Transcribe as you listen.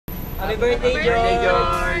Happy birthday,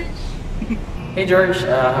 George! Hey George,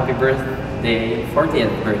 happy birthday,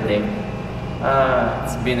 40th birthday.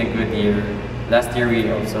 It's been a good year. Last year we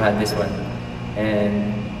also had this one,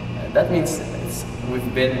 and that means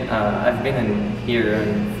I've been in here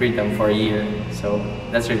in Freedom for a year. So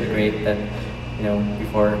that's really great. That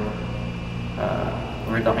before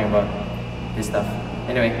we're talking about this stuff.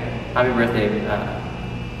 Anyway, happy birthday.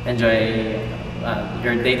 Enjoy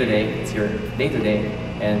your day today. It's your day today,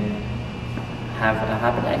 and have a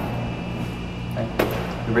happy life.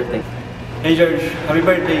 Happy birthday. Hey George, happy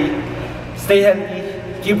birthday. Stay healthy.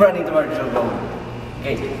 Keep running towards your goal.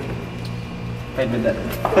 Okay. Fight with that.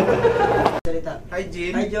 Hi,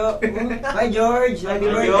 Jin. Hi, Hi, George. Happy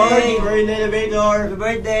birthday. George, we're in the elevator. Happy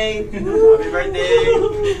birthday. Happy birthday.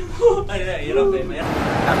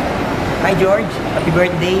 Hi, George. Happy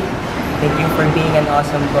birthday. Thank you for being an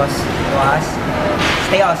awesome boss to us.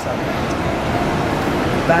 Stay awesome.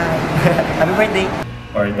 Bye. Happy birthday.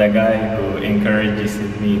 For the guy who encourages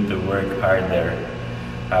me to work harder.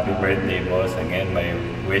 Happy birthday, boss. Again, my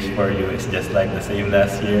wish for you is just like the same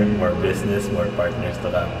last year. More business, more partners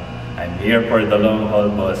to come. I'm here for the long haul,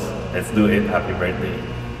 boss. Let's do it. Happy birthday.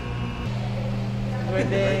 Happy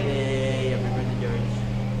birthday. Happy birthday, George.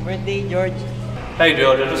 Happy birthday, George. Hey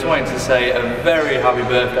George, I just wanted to say a very happy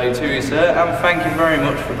birthday to you, sir, and thank you very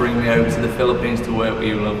much for bringing me over to the Philippines to work with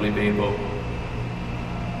you lovely people.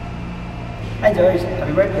 Hi George,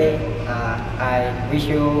 happy birthday. I wish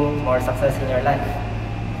you more success in your life.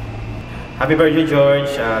 Happy birthday, George.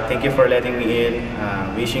 Thank you for letting me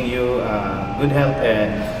in. Wishing you good health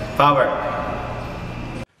and power.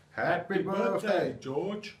 Happy birthday,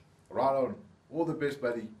 George. Right on. All the best,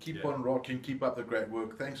 buddy. Keep on rocking. Keep up the great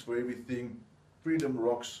work. Thanks for everything. Freedom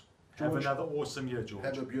rocks. Have George, another awesome year, George.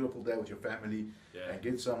 have a beautiful day with your family and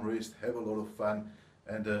get some rest. Have a lot of fun.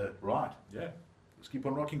 And right. Yeah. Let's keep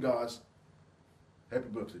on rocking, guys. Happy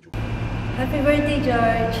birthday, George. Happy birthday,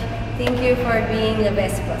 George. Thank you for being the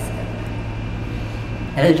best boss.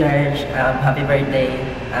 Hello George, happy birthday.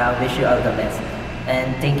 Wish you all the best.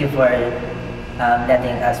 And thank you for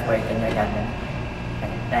letting us work in your company.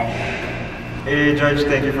 Bye. Hey George,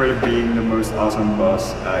 thank you for being the most awesome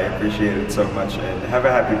boss. I appreciate it so much and have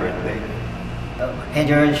a happy birthday. Hey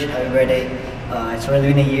George, happy birthday. It's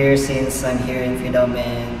already been a year since I'm here in Freedom,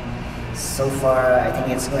 and so far I think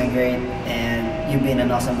it's going great, and you've been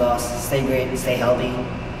an awesome boss. Stay great, stay healthy.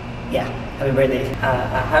 Yeah, happy birthday.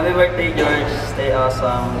 Happy birthday George, stay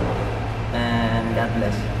awesome, and God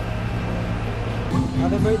bless.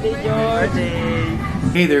 Happy birthday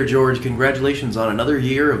George! Hey there George, congratulations on another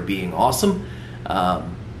year of being awesome.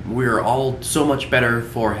 We're all so much better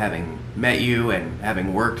for having met you and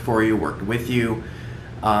having worked with you.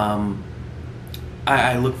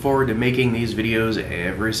 I look forward to making these videos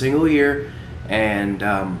every single year, and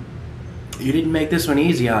you didn't make this one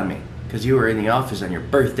easy on me because you were in the office on your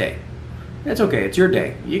birthday. That's okay, it's your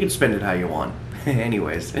day. You can spend it how you want.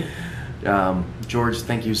 Anyways, George,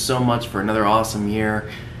 thank you so much for another awesome year,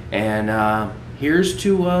 and here's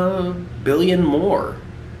to a billion more,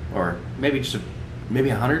 or maybe just maybe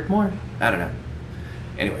 100 more. I don't know.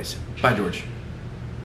 Anyways, bye, George.